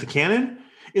books and like the canon,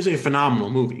 is a phenomenal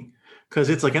movie because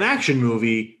it's like an action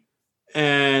movie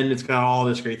and it's got all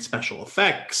this great special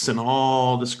effects and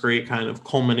all this great kind of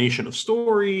culmination of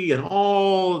story and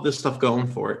all of this stuff going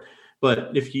for it.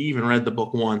 But if you even read the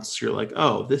book once, you're like,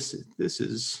 oh, this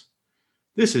is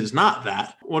not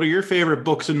that. What are your favorite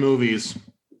books and movies?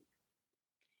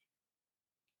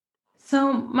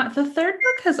 So the third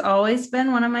book has always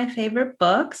been one of my favorite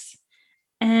books.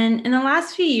 And in the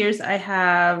last few years, I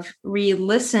have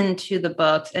re-listened to the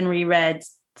books and reread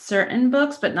certain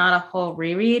books, but not a whole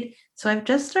reread. So I've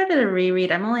just started a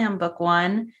reread. I'm only on book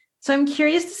 1. So I'm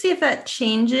curious to see if that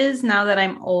changes now that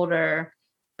I'm older.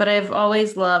 But I've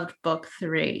always loved book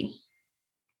 3.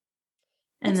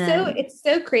 And It's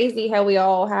so crazy how we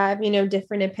all have,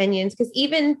 different opinions. Because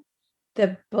even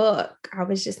the book, I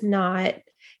was just not,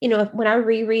 when I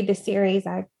reread the series,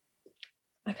 I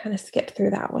kind of skipped through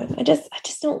that one. I just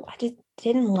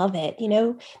didn't love it.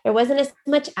 There wasn't as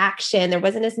much action. There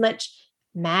wasn't as much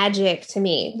magic to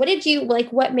me. What did you like?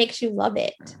 What makes you love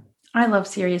it? I love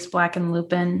Sirius Black and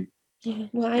Lupin. Yeah,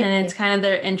 and it's kind of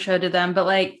their intro to them. But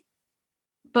like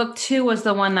book 2 was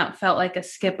the one that felt like a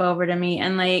skip over to me.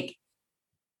 And like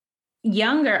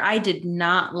younger, I did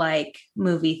not like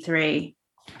movie 3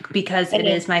 because it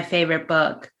is my favorite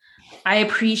book. I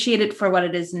appreciate it for what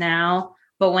it is now.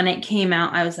 But when it came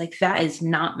out, I was like, that is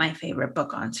not my favorite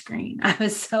book on screen. I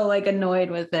was so like annoyed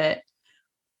with it.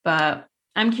 But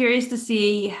I'm curious to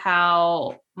see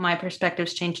how my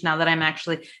perspectives change now that I'm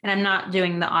actually, and I'm not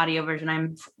doing the audio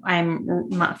version. I'm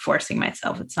not forcing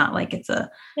myself. It's not like it's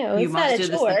a, no, it's not a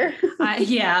chore.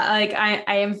 I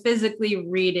am physically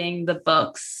reading the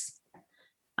books.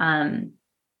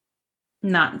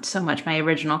 Not so much my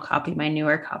original copy, my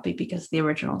newer copy, because the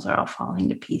originals are all falling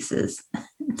to pieces.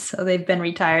 So they've been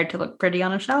retired to look pretty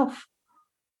on a shelf.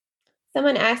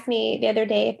 Someone asked me the other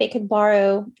day if they could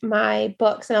borrow my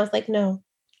books. And I was like, no,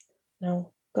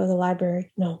 go to the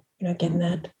library. No, you're not getting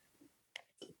that.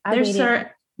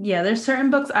 There's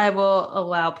certain books I will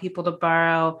allow people to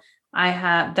borrow. I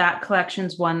have that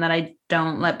collection's one that I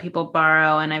don't let people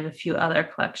borrow. And I have a few other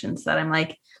collections that I'm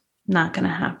like, not going to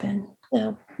happen.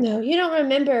 No, you don't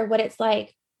remember what it's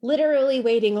like literally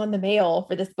waiting on the mail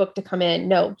for this book to come in.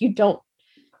 No, you don't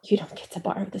get to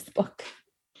borrow this book.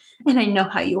 And I know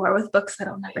how you are with books that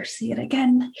I'll never see it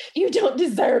again. You don't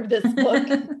deserve this book.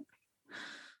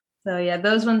 So yeah,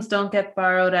 those ones don't get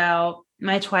borrowed out.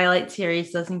 My Twilight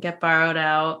series doesn't get borrowed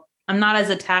out. I'm not as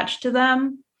attached to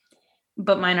them,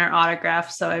 but mine are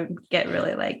autographed. So I get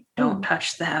really like, don't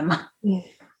touch them.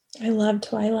 I love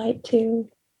Twilight too.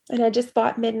 And I just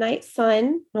bought Midnight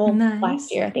Sun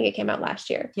last year. I think it came out last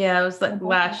year. Yeah, it was like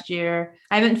last year.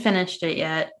 I haven't finished it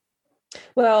yet.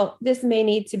 Well, this may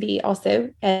need to be also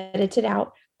edited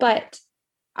out, but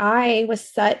I was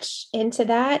such into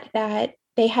that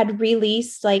they had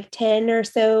released like 10 or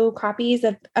so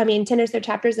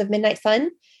chapters of Midnight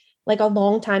Sun, like a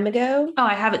long time ago. Oh,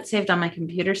 I have it saved on my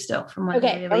computer still from when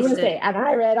they released it. And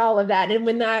I read all of that. And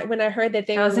when I heard that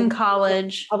I was in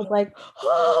college, I was like,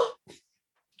 oh.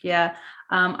 Yeah.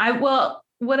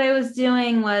 What I was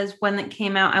doing was when it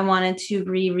came out, I wanted to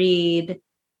reread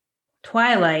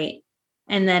Twilight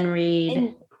and then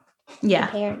read.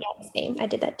 Same. I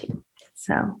did that too.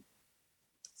 So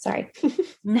sorry.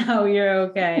 No, you're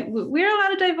okay. We're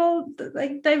allowed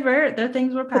to divert. They're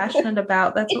things we're passionate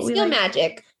about. That's what we like.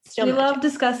 Magic. We love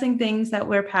discussing things that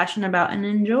we're passionate about and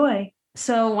enjoy.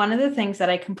 So one of the things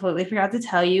that I completely forgot to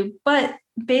tell you, but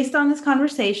based on this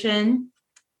conversation,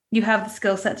 you have the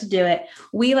skill set to do it.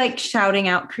 We like shouting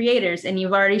out creators, and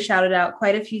you've already shouted out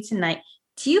quite a few tonight.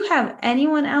 Do you have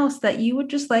anyone else that you would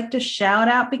just like to shout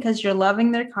out because you're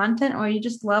loving their content or you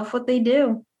just love what they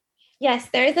do? Yes,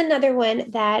 there is another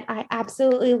one that I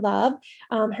absolutely love.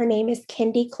 Her name is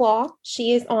Kendi Claw.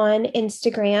 She is on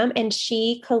Instagram and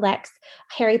she collects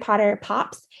Harry Potter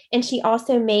pops. And she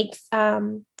also makes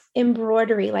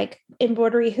embroidery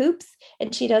hoops,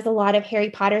 and she does a lot of Harry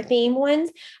Potter themed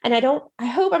ones. And I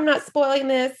hope I'm not spoiling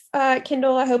this,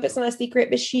 Kendall. I hope it's not a secret,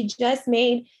 but she just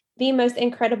made the most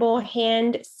incredible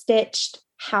hand stitched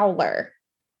howler.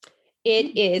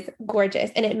 It is gorgeous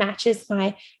and it matches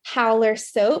my howler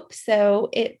soap. So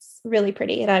it's really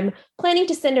pretty. And I'm planning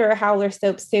to send her a howler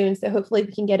soap soon. So hopefully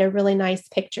we can get a really nice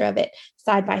picture of it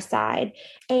side by side.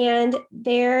 And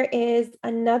there is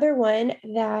another one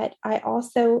that I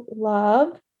also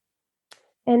love.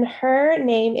 And her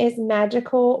name is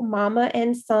Magical Mama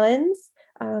and Sons.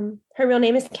 Her real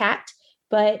name is Kat,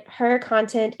 but her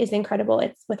content is incredible.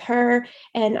 It's with her.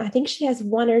 And I think she has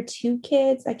 1 or 2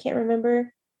 kids. I can't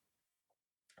remember.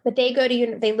 But they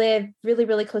live really,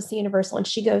 really close to Universal, and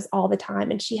she goes all the time,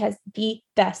 and she has the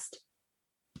best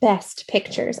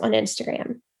pictures on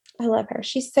Instagram. I love her.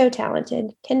 She's so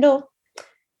talented. Kendall,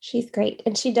 she's great.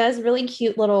 And she does really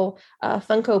cute little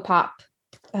Funko Pop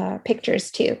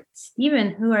pictures too.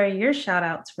 Steven, who are your shout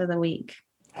outs for the week?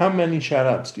 How many shout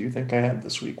outs do you think I had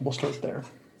this week? We'll start there.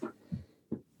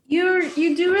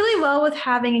 You do really well with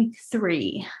having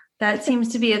 3. That seems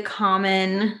to be a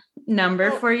common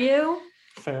number for you.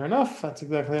 Fair enough. That's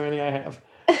exactly how many I have.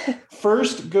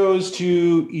 First goes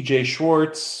to EJ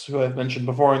Schwartz, who I've mentioned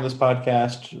before in this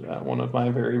podcast, one of my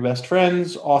very best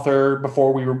friends, author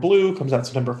Before We Were Blue, comes out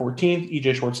September 14th,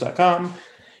 ejschwartz.com.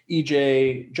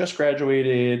 EJ just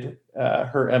graduated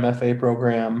her MFA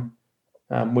program,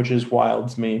 which is wild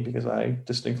to me because I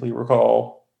distinctly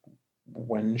recall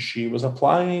when she was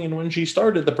applying and when she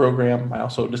started the program. I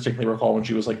also distinctly recall when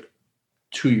she was like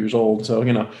 2 years old. So,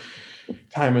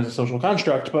 time is a social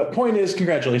construct. But point is,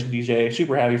 congratulations, EJ.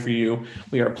 Super happy for you.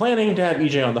 We are planning to have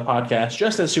EJ on the podcast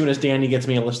just as soon as Danny gets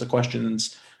me a list of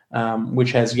questions,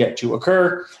 which has yet to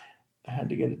occur. I had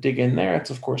to get a dig in there. That's,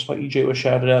 of course, why EJ was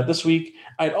shouted out this week.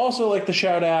 I'd also like to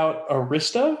shout out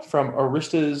Arista from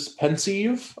Arista's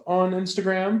Pensieve on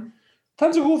Instagram.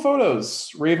 Tons of cool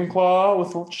photos. Ravenclaw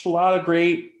with just a lot of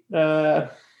great, I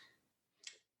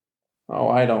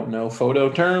don't know,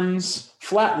 photo terms.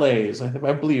 Flat lays, I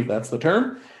believe that's the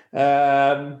term.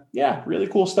 Really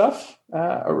cool stuff.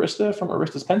 Arista from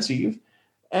Arista's Pensieve.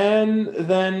 And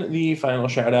then the final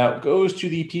shout out goes to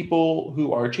the people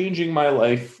who are changing my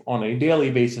life on a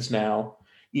daily basis now,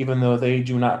 even though they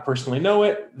do not personally know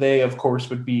it. They, of course,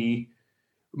 would be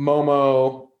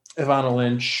Momo, Ivana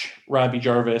Lynch, Robbie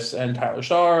Jarvis, and Tyler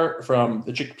Starr from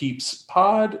the Chick Peeps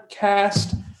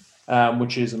podcast,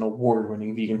 which is an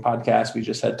award-winning vegan podcast. We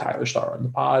just had Tyler Starr on the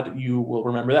pod. You will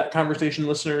remember that conversation,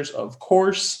 listeners, of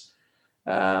course.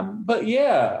 But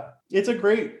yeah, it's a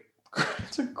great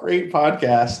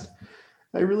podcast.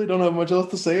 I really don't have much else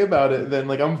to say about it than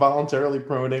I'm voluntarily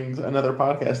promoting another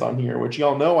podcast on here, which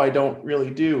y'all know I don't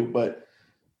really do, but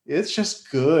it's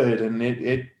just good, and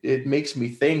it makes me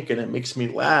think, and it makes me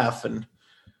laugh, and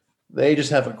they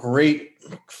just have a great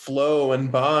flow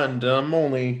and bond. I'm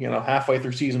only halfway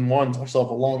through season 1, so I still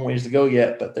have a long ways to go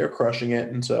yet, but they're crushing it.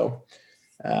 And so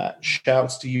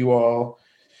shouts to you all.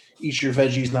 Eat your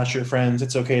veggies, not your friends.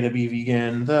 It's okay to be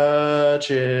vegan. The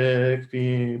Chick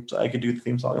Peeps. I could do the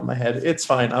theme song in my head. It's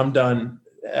fine. I'm done.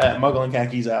 Muggle and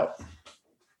Khakis out.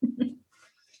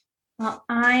 Well,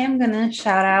 I am going to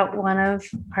shout out one of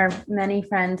our many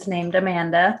friends named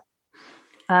Amanda.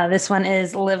 This one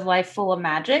is Live Life Full of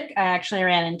Magic. I actually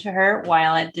ran into her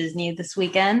while at Disney this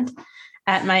weekend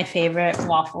at my favorite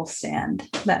waffle stand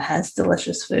that has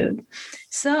delicious food.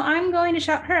 So I'm going to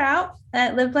shout her out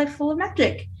at Live Life Full of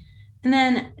Magic. And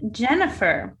then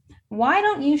Jennifer, why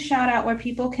don't you shout out where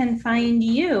people can find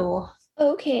you?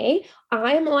 Okay,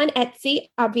 I'm on Etsy.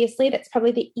 Obviously, that's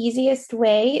probably the easiest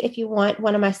way. If you want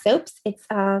one of my soaps, it's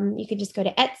you can just go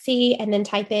to Etsy and then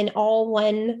type in all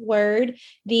one word,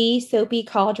 The Soapy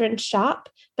Cauldron Shop.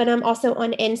 But I'm also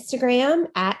on Instagram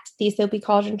at The Soapy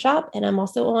Cauldron Shop, and I'm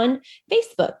also on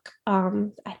Facebook.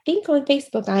 I think on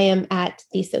Facebook I am at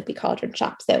The Soapy Cauldron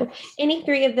Shop. So any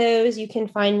 3 of those, you can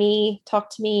find me, talk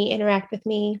to me, interact with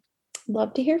me.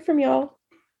 Love to hear from y'all.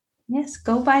 Yes,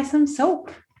 go buy some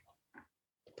soap.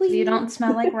 Please. You don't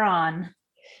smell like Ron.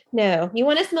 No, you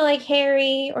want to smell like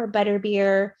Harry or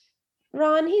Butterbeer.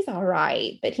 Ron, he's all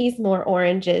right, but he's more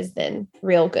oranges than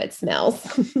real good smells.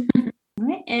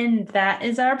 And that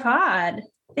is our pod.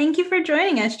 Thank you for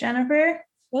joining us, Jennifer.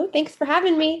 Well, thanks for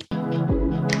having me. Now,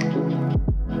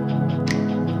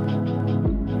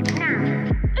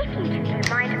 if you two don't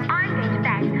mind, I'm going to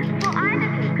bed before either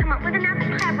of you come up with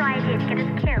another clever idea to get us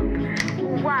killed.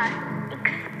 Or worse,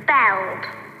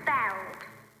 expelled.